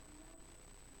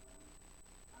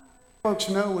Folks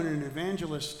know when an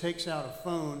evangelist takes out a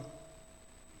phone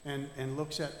and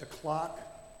looks at the clock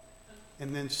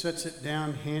and then sets it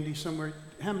down handy somewhere.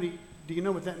 How many, do you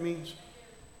know what that means?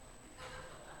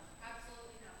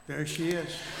 There she is.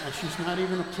 She's not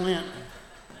even a plant.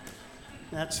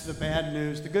 That's the bad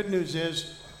news. The good news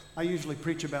is I usually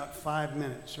preach about 5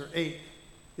 minutes or 8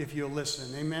 if you'll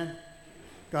listen. Amen?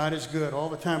 God is good all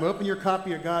the time. Open your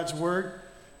copy of God's Word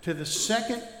to the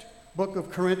second book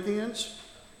of Corinthians.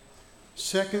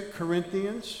 2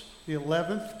 Corinthians, the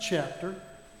 11th chapter.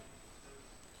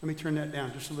 Let me turn that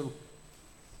down just a little.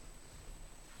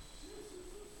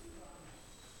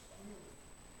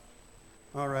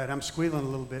 All right, I'm squealing a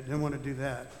little bit. Didn't want to do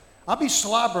that. I'll be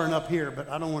slobbering up here, but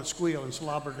I don't want to squeal and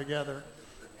slobber together.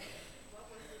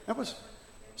 That was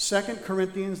 2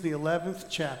 Corinthians, the 11th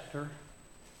chapter,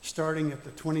 starting at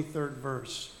the 23rd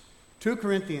verse. 2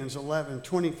 Corinthians 11,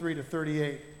 23 to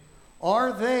 38.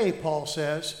 Are they, Paul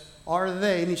says, are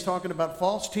they, and he's talking about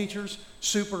false teachers,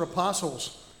 super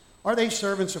apostles, are they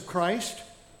servants of Christ?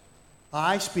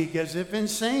 I speak as if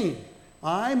insane.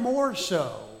 I more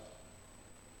so.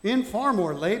 In far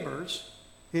more labors,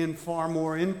 in far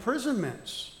more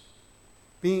imprisonments,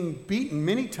 being beaten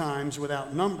many times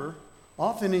without number,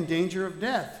 often in danger of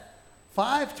death.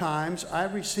 5 times I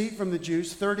received from the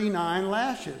Jews 39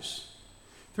 lashes.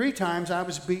 3 times I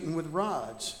was beaten with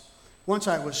rods. Once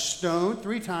I was stoned.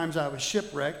 3 times I was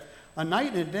shipwrecked. A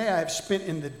night and a day I have spent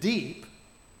in the deep,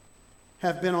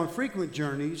 have been on frequent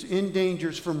journeys, in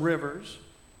dangers from rivers,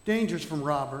 dangers from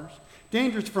robbers,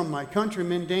 dangers from my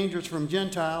countrymen, dangers from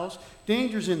Gentiles,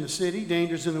 dangers in the city,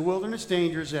 dangers in the wilderness,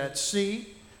 dangers at sea,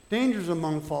 dangers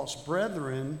among false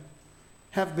brethren,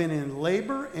 have been in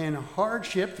labor and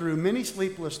hardship through many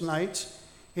sleepless nights,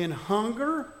 in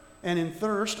hunger and in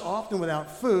thirst, often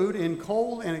without food, in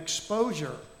cold and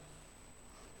exposure.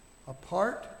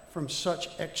 Apart from such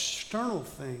external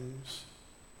things,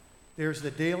 there's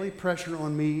the daily pressure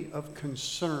on me of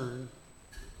concern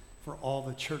for all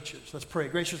the churches. Let's pray.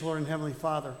 Gracious Lord and Heavenly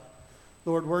Father,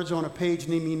 Lord, words on a page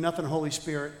need mean nothing, Holy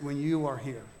Spirit, when you are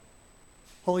here.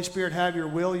 Holy Spirit, have your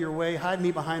will, your way. Hide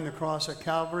me behind the cross at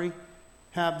Calvary.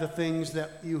 Have the things that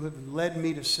you have led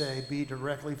me to say be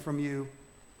directly from you.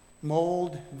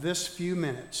 Mold this few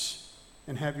minutes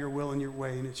and have your will and your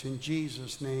way. And it's in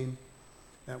Jesus' name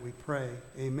that we pray.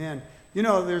 Amen. You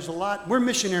know, there's a lot. We're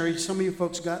missionaries. Some of you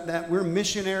folks got that. We're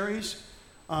missionaries.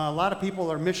 A lot of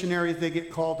people are missionaries. They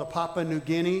get called to Papua New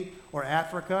Guinea or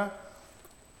Africa,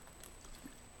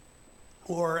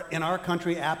 or in our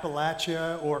country,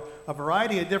 Appalachia, or a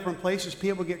variety of different places.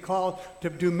 People get called to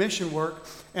do mission work.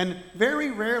 And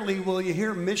very rarely will you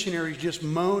hear missionaries just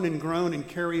moan and groan and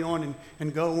carry on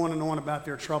and go on and on about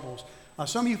their troubles.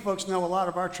 Some of you folks know a lot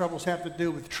of our troubles have to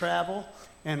do with travel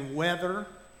and weather.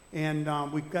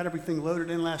 And we got everything loaded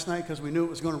in last night because we knew it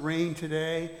was going to rain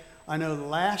today. I know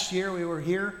last year we were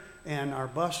here and our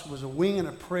bus was a wing and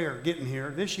a prayer getting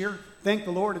here. This year, thank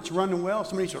the Lord, it's running well.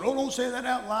 Somebody said, oh, don't say that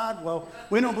out loud. Well,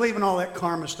 we don't believe in all that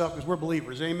karma stuff because we're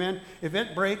believers, amen? If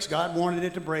it breaks, God wanted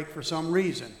it to break for some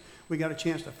reason. We got a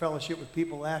chance to fellowship with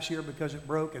people last year because it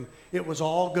broke and it was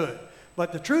all good.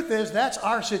 But the truth is, that's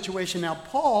our situation. Now,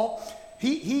 Paul,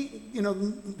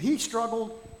 he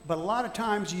struggled, but a lot of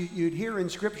times you'd hear in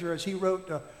Scripture as he wrote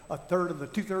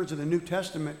two-thirds of the New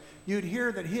Testament, you'd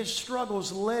hear that his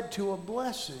struggles led to a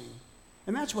blessing.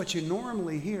 And that's what you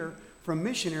normally hear from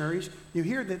missionaries. You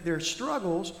hear that their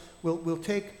struggles will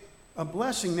take a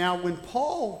blessing. Now, when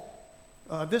Paul,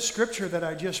 this scripture that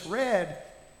I just read,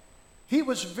 he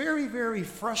was very, very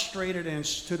frustrated and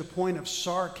to the point of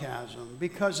sarcasm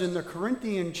because in the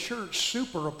Corinthian church,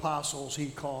 super apostles, he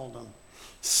called them,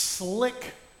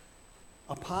 slick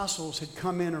apostles had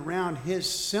come in around his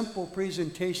simple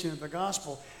presentation of the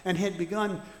gospel and had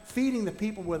begun feeding the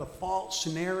people with a false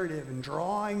narrative and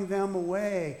drawing them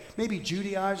away. Maybe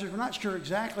Judaizers, we're not sure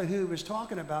exactly who he was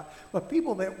talking about, but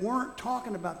people that weren't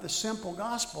talking about the simple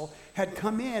gospel had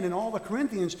come in, and all the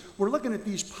Corinthians were looking at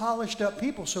these polished up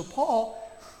people. So Paul,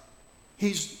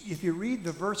 if you read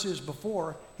the verses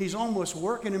before, he's almost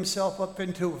working himself up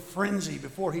into a frenzy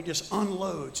before he just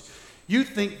unloads. You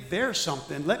think there's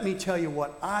something, let me tell you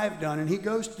what I've done. And he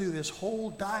goes through this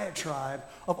whole diatribe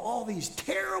of all these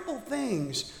terrible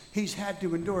things he's had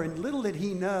to endure. And little did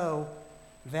he know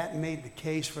that made the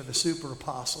case for the super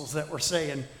apostles that were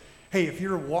saying, hey, if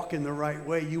you're walking the right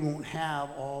way, you won't have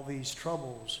all these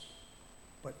troubles.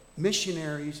 But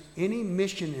missionaries, any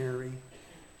missionary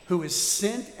who is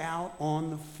sent out on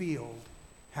the field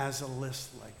has a list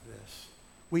like this.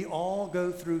 We all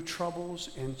go through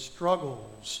troubles and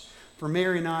struggles. For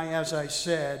Mary and I, as I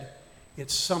said,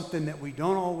 it's something that we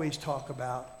don't always talk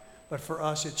about, but for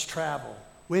us it's travel.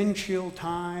 windshield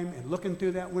time and looking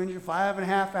through that windshield,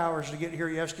 5.5 hours to get here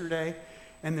yesterday,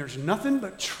 and there's nothing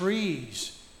but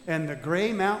trees and the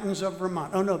gray mountains of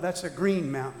Vermont. Oh no, that's the green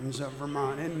mountains of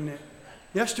Vermont, isn't it?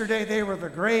 Yesterday they were the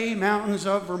gray mountains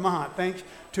of Vermont, thanks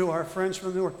to our friends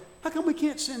from the north. How come we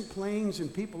can't send planes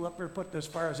and people up there to put those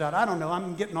fires out? I don't know,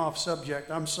 I'm getting off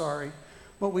subject, I'm sorry.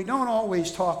 But we don't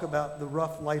always talk about the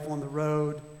rough life on the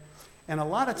road. And a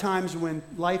lot of times when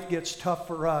life gets tough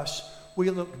for us, we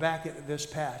look back at this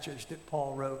passage that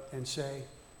Paul wrote and say,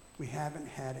 we haven't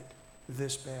had it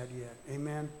this bad yet.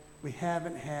 Amen? We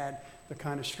haven't had the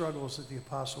kind of struggles that the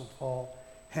Apostle Paul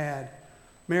had.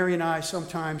 Mary and I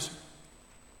sometimes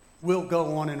will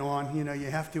go on and on. You know,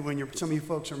 you have to when some of you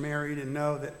folks are married and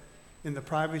know that in the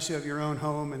privacy of your own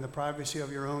home, in the privacy of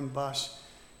your own bus,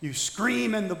 you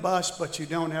scream in the bus, but you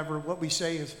don't ever, what we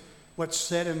say is, what's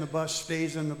said in the bus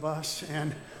stays in the bus,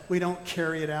 and we don't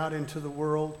carry it out into the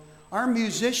world. Our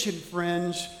musician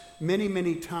friends many,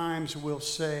 many times will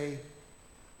say,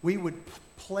 we would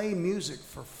play music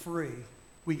for free.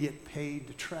 We get paid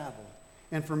to travel.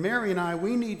 And for Mary and I,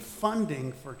 we need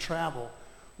funding for travel.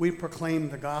 We proclaim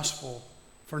the gospel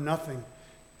for nothing.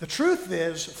 The truth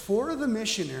is, for the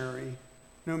missionary,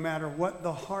 no matter what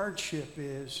the hardship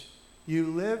is, you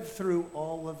live through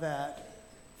all of that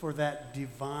for that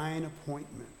divine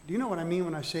appointment. Do you know what I mean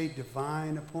when I say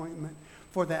divine appointment?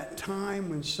 For that time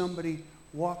when somebody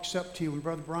walks up to you, when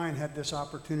Brother Brian had this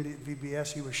opportunity at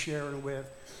VBS he was sharing with,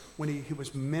 when he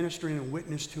was ministering and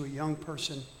witness to a young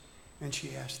person, and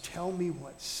she asked, tell me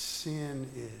what sin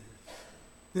is.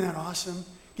 Isn't that awesome?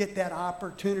 Get that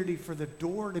opportunity for the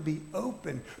door to be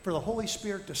open, for the Holy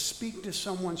Spirit to speak to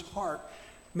someone's heart,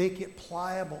 make it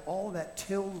pliable. All that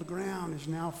tilled ground is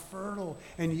now fertile,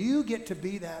 and you get to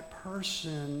be that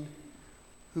person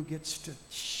who gets to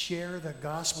share the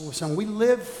gospel with someone. We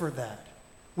live for that.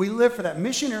 We live for that.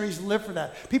 Missionaries live for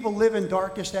that. People live in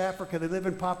darkest Africa. They live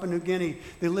in Papua New Guinea.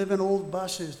 They live in old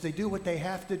buses. They do what they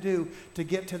have to do to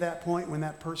get to that point when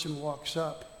that person walks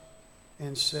up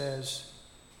and says,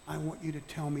 I want you to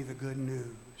tell me the good news.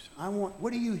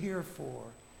 What are you here for?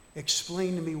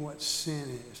 Explain to me what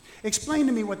sin is. Explain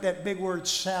to me what that big word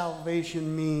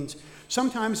salvation means.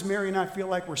 Sometimes Mary and I feel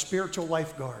like we're spiritual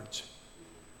lifeguards.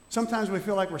 Sometimes we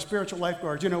feel like we're spiritual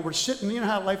lifeguards. You know, we're sitting, you know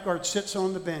how a lifeguard sits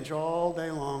on the bench all day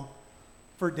long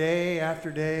for day after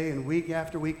day and week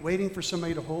after week, waiting for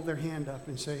somebody to hold their hand up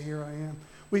and say, here I am.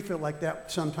 We feel like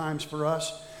that sometimes for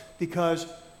us because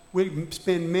we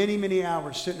spend many, many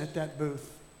hours sitting at that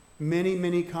booth, many,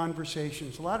 many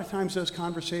conversations. A lot of times those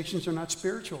conversations are not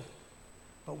spiritual,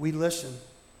 but we listen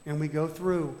and we go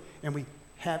through and we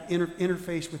have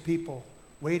interface with people,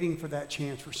 waiting for that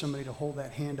chance for somebody to hold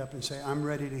that hand up and say, I'm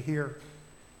ready to hear.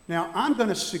 Now, I'm going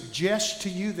to suggest to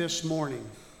you this morning,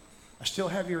 I still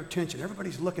have your attention.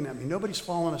 Everybody's looking at me. Nobody's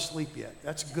fallen asleep yet.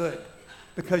 That's good.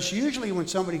 Because usually when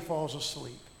somebody falls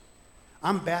asleep,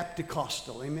 I'm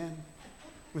Baptist-costal, amen?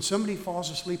 When somebody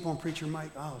falls asleep on Preacher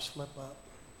Mike, I'll slip up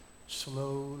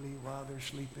slowly while they're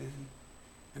sleeping.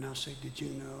 And I'll say, did you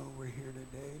know we're here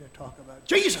today to talk about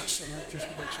Jesus? And that just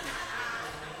wakes me up.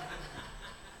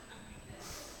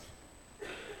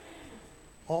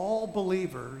 All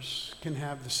believers can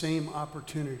have the same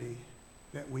opportunity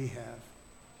that we have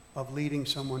of leading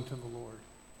someone to the Lord.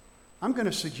 I'm going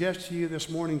to suggest to you this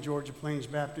morning, Georgia Plains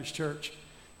Baptist Church,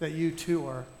 that you too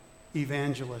are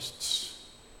evangelists.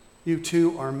 You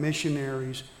too are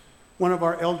missionaries. One of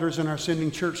our elders in our sending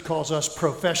church calls us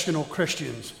professional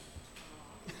Christians.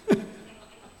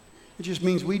 It just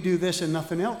means we do this and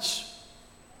nothing else.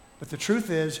 But the truth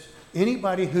is,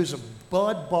 anybody who's a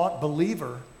blood-bought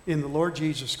believer in the Lord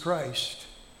Jesus Christ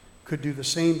could do the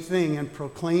same thing and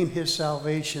proclaim his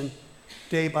salvation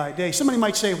day by day. Somebody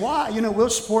might say, why? You know, we'll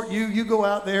support you. You go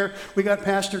out there. We got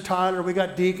Pastor Tyler. We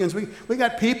got deacons. We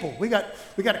got people. We got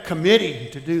a committee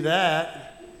to do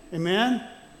that. Amen?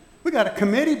 We got a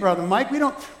committee, Brother Mike. We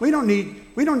don't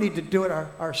need to do it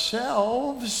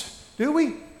ourselves, do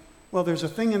we? Well, there's a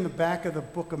thing in the back of the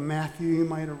book of Matthew you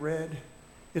might have read.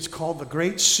 It's called the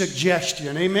Great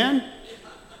Suggestion. Amen?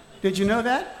 Did you know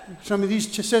that? Some of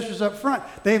these sisters up front,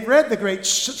 they've read the Great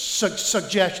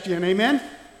Suggestion, amen?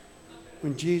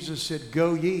 When Jesus said,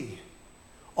 go ye.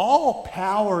 All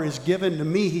power is given to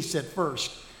me, he said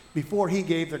first, before he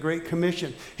gave the Great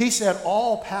Commission. He said,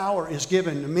 all power is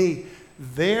given to me.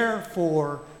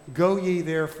 Therefore, go ye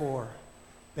therefore,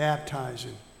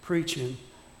 baptizing, preaching,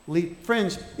 lead.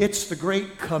 Friends, it's the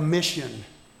Great Commission,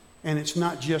 and it's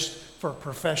not just for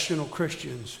professional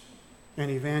Christians and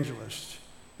evangelists.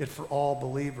 It's for all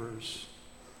believers.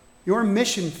 Your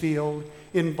mission field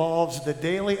involves the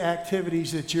daily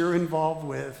activities that you're involved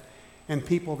with, and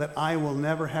people that I will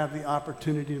never have the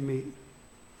opportunity to meet.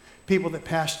 People that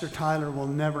Pastor Tyler will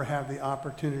never have the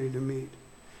opportunity to meet.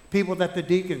 People that the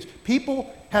deacons,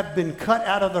 people have been cut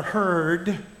out of the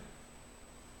herd.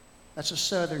 That's a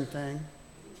Southern thing.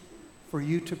 For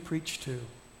you to preach to,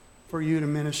 for you to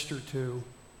minister to.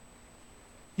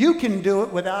 You can do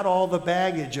it without all the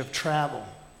baggage of travel.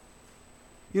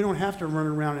 You don't have to run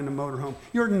around in a motorhome.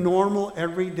 Your normal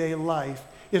everyday life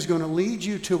is going to lead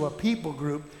you to a people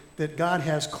group that God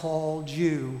has called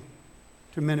you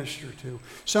to minister to.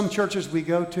 Some churches we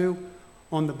go to,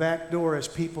 on the back door as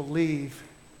people leave,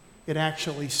 it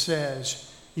actually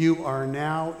says, you are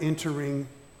now entering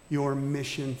your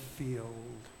mission field.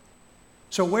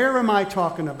 So where am I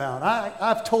talking about?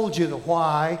 I've told you the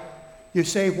why. You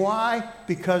say, why?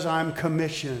 Because I'm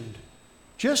commissioned.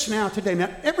 Just now today. Now,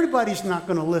 everybody's not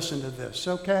going to listen to this,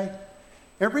 okay?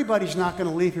 Everybody's not going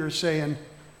to leave here saying,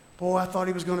 boy, I thought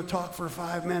he was going to talk for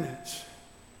 5 minutes.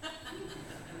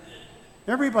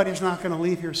 Everybody's not going to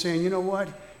leave here saying, you know what?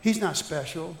 He's not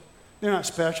special. They're not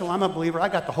special. I'm a believer. I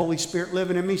got the Holy Spirit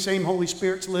living in me. Same Holy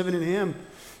Spirit's living in him.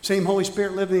 Same Holy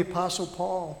Spirit living in the Apostle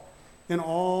Paul and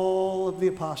all of the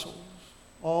apostles,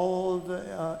 all of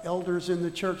the elders in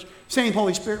the church. Same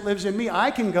Holy Spirit lives in me.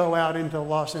 I can go out into the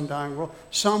lost and dying world.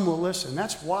 Some will listen.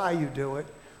 That's why you do it.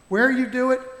 Where you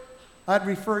do it, I'd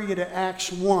refer you to Acts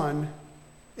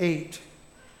 1:8.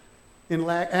 In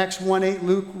Acts 1:8,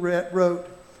 Luke wrote,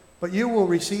 but you will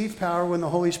receive power when the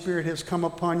Holy Spirit has come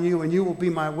upon you, and you will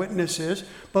be my witnesses,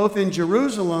 both in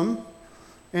Jerusalem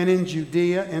and in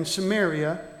Judea and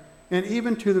Samaria, and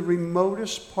even to the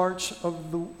remotest parts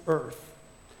of the earth.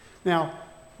 Now,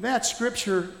 that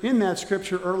scripture,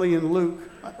 early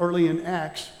in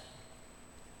Acts,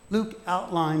 Luke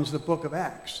outlines the book of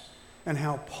Acts and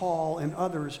how Paul and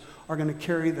others are going to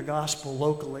carry the gospel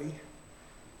locally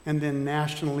and then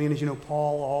nationally. And as you know,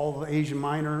 Paul, all the Asia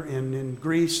Minor and in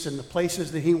Greece and the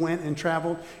places that he went and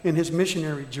traveled in his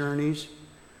missionary journeys.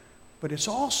 But it's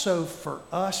also for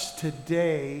us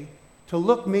today to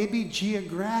look maybe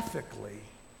geographically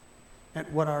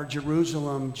at what our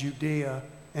Jerusalem, Judea,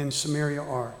 and Samaria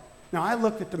are. Now, I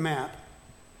looked at the map,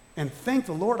 and thank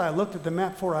the Lord I looked at the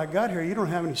map before I got here. You don't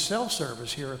have any cell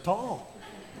service here at all.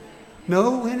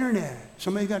 No internet.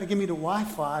 Somebody's got to give me the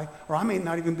Wi-Fi, or I may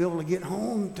not even be able to get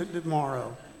home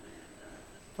tomorrow.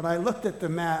 But I looked at the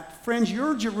map. Friends,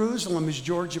 your Jerusalem is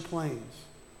Georgia Plains.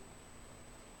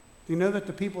 Do you know that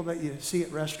the people that you see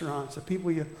at restaurants, the people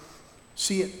you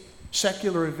see at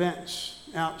secular events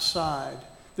outside,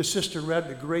 the sister read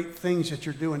the great things that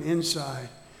you're doing inside.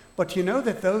 But you know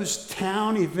that those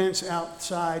town events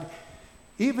outside,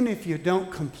 even if you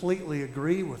don't completely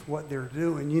agree with what they're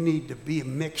doing, you need to be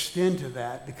mixed into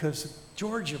that, because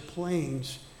Georgia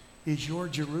Plains is your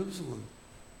Jerusalem.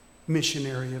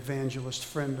 Missionary evangelist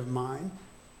friend of mine.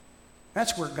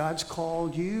 That's where God's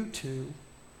called you to.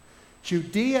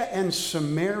 Judea and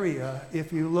Samaria,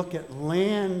 if you look at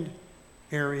land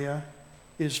area,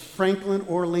 is Franklin,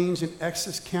 Orleans, and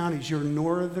Essex counties, your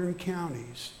northern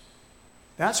counties.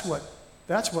 That's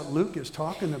what Luke is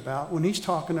talking about when he's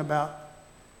talking about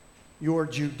your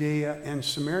Judea and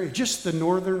Samaria, just the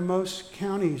northernmost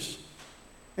counties.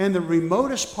 And the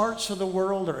remotest parts of the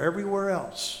world are everywhere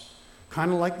else,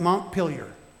 kind of like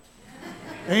Montpelier.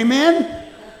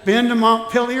 Amen? Been to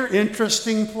Montpelier,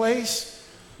 interesting place.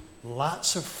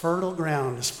 Lots of fertile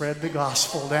ground to spread the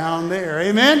gospel down there.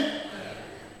 Amen?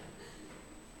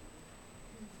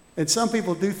 And some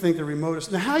people do think the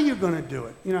remotest. Now, how are you going to do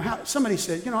it? You know, somebody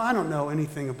said, I don't know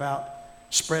anything about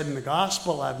spreading the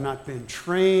gospel. I've not been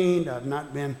trained. I've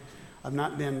not been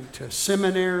to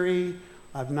seminary.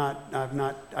 I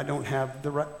don't have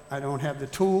the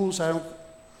tools.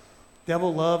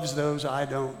 Devil loves those. I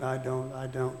don't.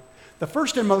 The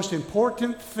first and most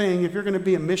important thing, if you're going to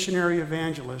be a missionary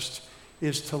evangelist,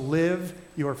 is to live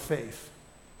your faith.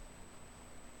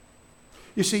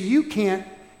 You see, you can't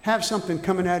have something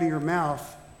coming out of your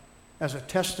mouth as a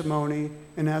testimony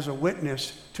and as a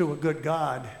witness to a good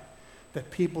God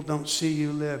that people don't see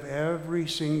you live every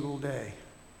single day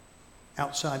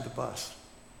outside the bus.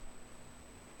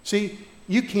 See,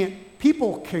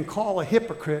 people can call a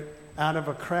hypocrite out of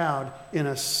a crowd in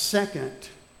a second.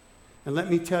 And let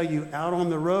me tell you, out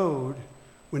on the road,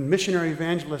 when missionary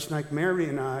evangelists like Mary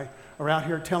and I are out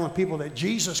here telling people that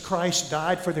Jesus Christ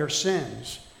died for their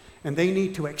sins, and they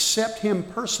need to accept him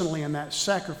personally in that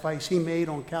sacrifice he made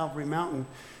on Calvary Mountain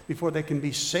before they can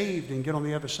be saved and get on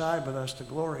the other side with us to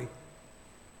glory.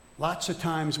 Lots of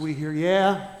times we hear,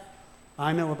 yeah,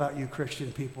 I know about you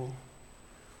Christian people.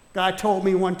 God told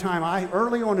me one time,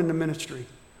 early on in the ministry,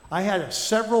 I had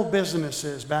several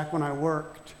businesses back when I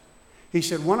worked. He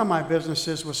said, one of my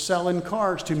businesses was selling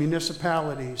cars to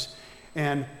municipalities.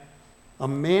 And a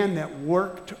man that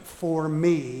worked for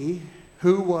me,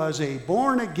 who was a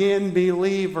born-again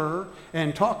believer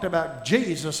and talked about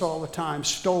Jesus all the time,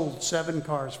 stole 7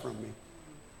 cars from me.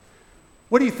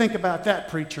 What do you think about that,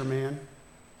 preacher man?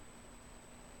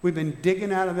 We've been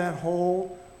digging out of that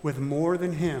hole with more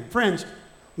than him. Friends,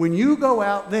 when you go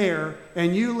out there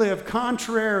and you live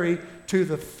contrary to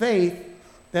the faith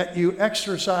that you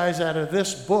exercise out of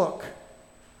this book,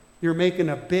 you're making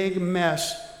a big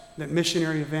mess that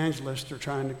missionary evangelists are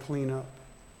trying to clean up.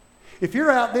 If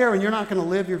you're out there and you're not going to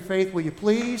live your faith, will you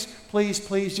please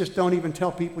just don't even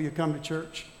tell people you come to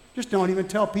church? Just don't even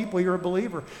tell people you're a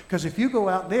believer. Because if you go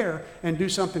out there and do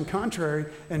something contrary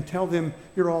and tell them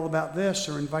you're all about this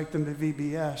or invite them to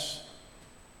VBS,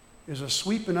 there's a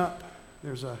sweeping up,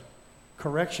 there's a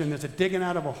correction, there's a digging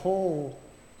out of a hole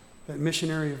that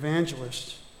missionary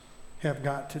evangelists have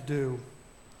got to do.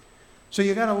 So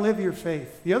you got to live your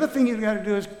faith. The other thing you've got to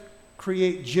do is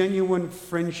create genuine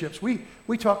friendships. We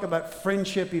talk about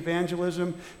friendship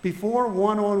evangelism. Before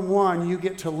one-on-one you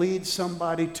get to lead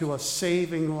somebody to a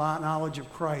saving knowledge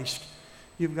of Christ,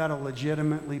 you've got to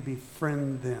legitimately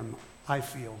befriend them, I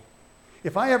feel.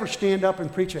 If I ever stand up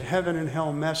and preach a heaven and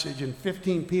hell message and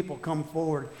 15 people come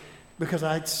forward because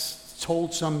I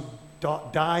told some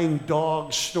dying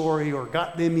dog story or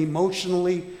got them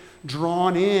emotionally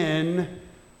drawn in,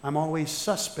 I'm always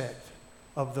suspect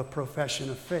of the profession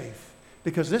of faith.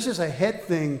 Because this is a head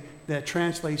thing that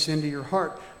translates into your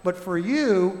heart. But for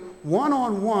you,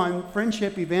 one-on-one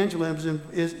friendship evangelism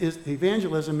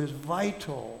is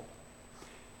vital.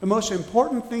 The most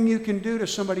important thing you can do to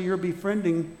somebody you're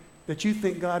befriending that you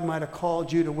think God might have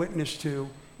called you to witness to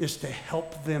is to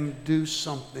help them do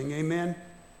something. Amen?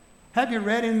 Have you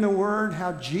read in the Word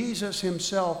how Jesus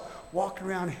himself walked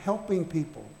around helping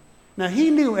people? Now,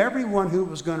 he knew everyone who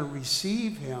was going to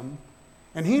receive him,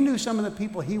 and he knew some of the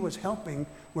people he was helping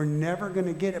were never going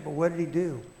to get it, but what did he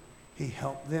do? He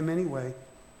helped them anyway.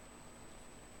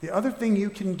 The other thing you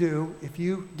can do if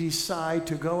you decide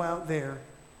to go out there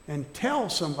and tell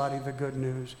somebody the good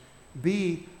news,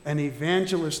 be an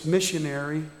evangelist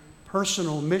missionary,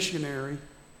 personal missionary,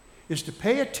 is to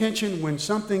pay attention when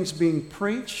something's being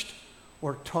preached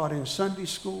or taught in Sunday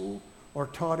school or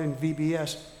taught in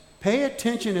VBS. Pay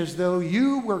attention as though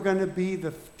you were going to be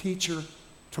the teacher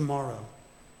tomorrow.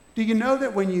 Do you know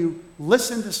that when you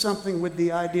listen to something with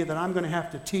the idea that I'm going to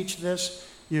have to teach this,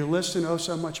 you listen oh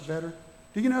so much better?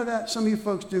 Do you know that? Some of you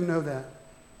folks do know that.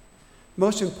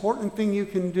 Most important thing you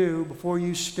can do before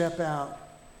you step out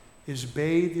is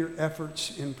bathe your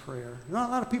efforts in prayer. You know, a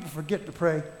lot of people forget to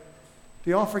pray. Do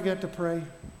y'all forget to pray?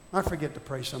 I forget to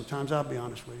pray sometimes, I'll be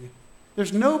honest with you.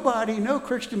 There's nobody, no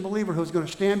Christian believer who's going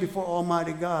to stand before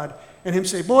Almighty God and him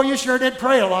say, boy, you sure did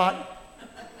pray a lot.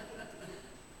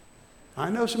 I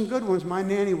know some good ones. My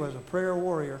nanny was a prayer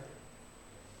warrior.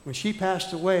 When she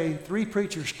passed away, 3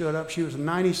 preachers stood up. She was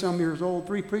 90-some years old.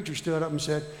 3 preachers stood up and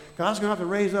said, God's going to have to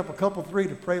raise up a couple, 3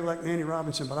 to pray like Nanny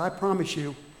Robinson. But I promise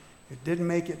you, it didn't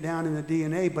make it down in the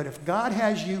DNA. But if God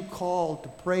has you called to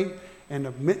pray and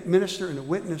to minister and to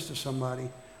witness to somebody,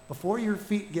 before your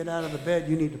feet get out of the bed,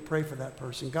 you need to pray for that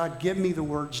person. God, give me the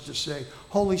words to say.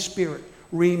 Holy Spirit,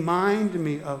 remind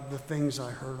me of the things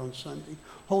I heard on Sunday.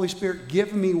 Holy Spirit,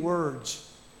 give me words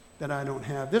that I don't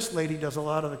have. This lady does a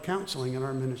lot of the counseling in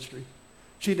our ministry.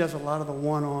 She does a lot of the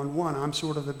one-on-one. I'm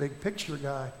sort of the big picture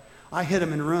guy. I hit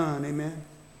them and run, amen?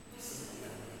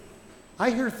 I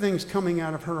hear things coming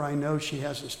out of her I know she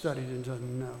hasn't studied and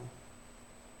doesn't know.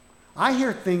 I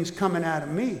hear things coming out of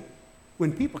me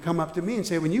when people come up to me and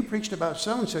say, when you preached about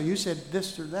so-and-so, you said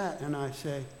this or that. And I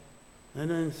say, I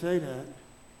didn't say that.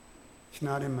 It's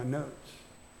not in my notes.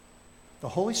 The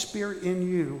Holy Spirit in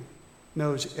you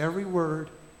knows every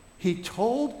word. He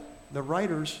told the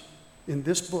writers in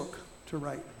this book to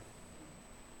write.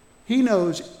 He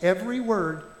knows every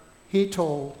word he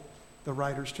told the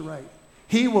writers to write.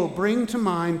 He will bring to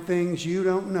mind things you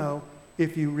don't know.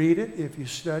 If you read it, if you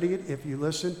study it, if you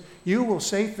listen, you will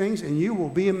say things and you will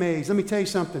be amazed. Let me tell you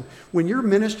something. When you're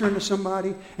ministering to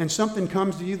somebody and something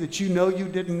comes to you that you know you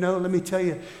didn't know, let me tell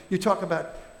you, you talk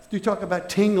about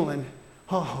tingling.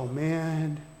 Oh,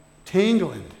 man,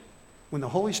 tingling. When the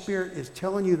Holy Spirit is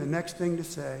telling you the next thing to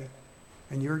say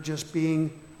and you're just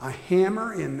being a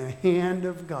hammer in the hand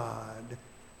of God,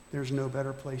 there's no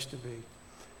better place to be.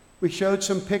 We showed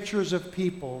some pictures of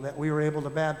people that we were able to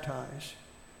baptize,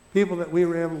 people that we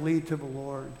were able to lead to the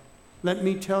Lord. Let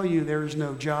me tell you, there's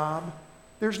no job,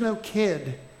 there's no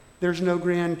kid, there's no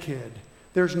grandkid,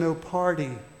 there's no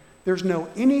party, there's no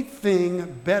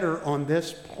anything better on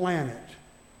this planet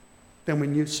then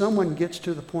when someone gets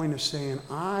to the point of saying,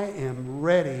 I am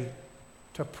ready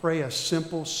to pray a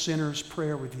simple sinner's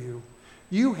prayer with you,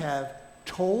 you have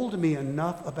told me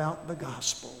enough about the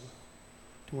gospel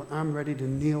to where I'm ready to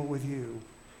kneel with you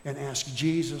and ask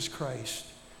Jesus Christ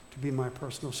to be my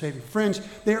personal Savior. Friends,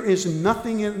 there is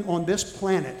nothing on this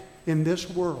planet, in this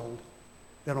world,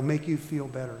 that'll make you feel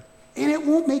better. And it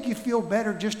won't make you feel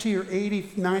better just till your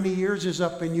 80, 90 years is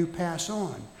up and you pass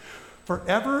on.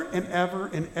 Forever and ever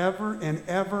and ever and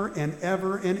ever and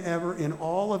ever and ever in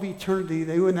all of eternity,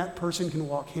 you and that person can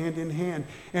walk hand in hand.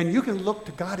 And you can look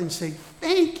to God and say,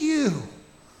 thank you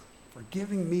for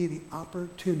giving me the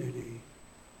opportunity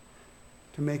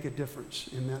to make a difference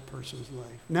in that person's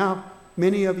life. Now,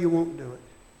 many of you won't do it.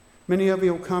 Many of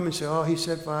you will come and say, oh, he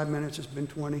said 5 minutes, it's been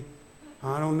 20.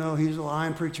 I don't know, he's a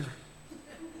lying preacher.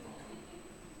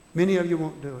 Many of you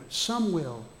won't do it. Some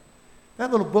will.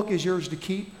 That little book is yours to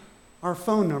keep. Our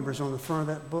phone number is on the front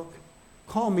of that book.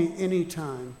 Call me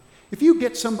anytime. If you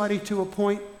get somebody to a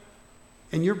point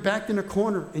and you're backed in a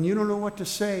corner and you don't know what to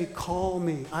say, call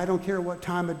me. I don't care what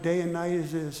time of day and night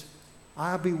it is.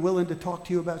 I'll be willing to talk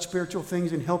to you about spiritual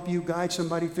things and help you guide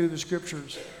somebody through the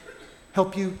scriptures.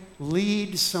 Help you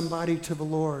lead somebody to the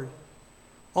Lord.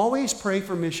 Always pray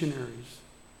for missionaries.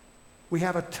 We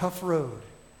have a tough road.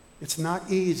 It's not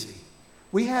easy.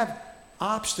 We have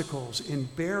obstacles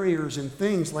and barriers and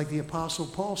things like the Apostle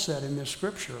Paul said in this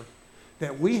scripture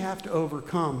that we have to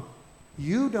overcome.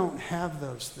 You don't have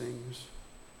those things.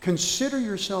 Consider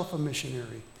yourself a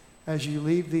missionary as you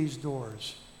leave these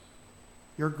doors.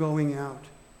 You're going out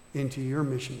into your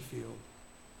mission field.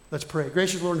 Let's pray.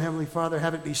 Gracious Lord and Heavenly Father,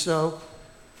 have it be so.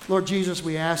 Lord Jesus,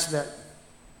 we ask that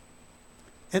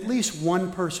at least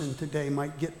one person today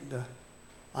might get the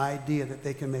idea that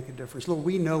they can make a difference. Lord,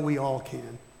 we know we all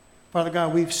can. Father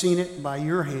God, we've seen it by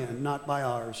your hand, not by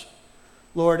ours.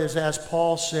 Lord, as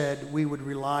Paul said, we would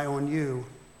rely on you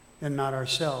and not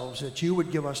ourselves, that you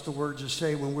would give us the words to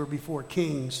say when we're before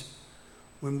kings,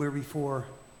 when we're before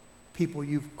people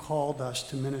you've called us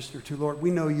to minister to. Lord, we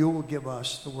know you will give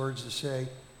us the words to say.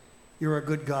 You're a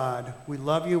good God. We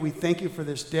love you. We thank you for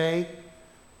this day.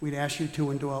 We'd ask you to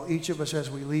indwell each of us as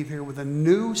we leave here with a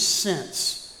new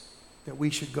sense that we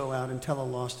should go out and tell a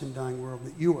lost and dying world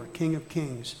that you are King of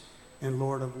Kings and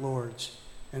Lord of Lords.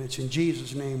 And it's in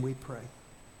Jesus' name we pray.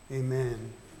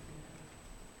 Amen.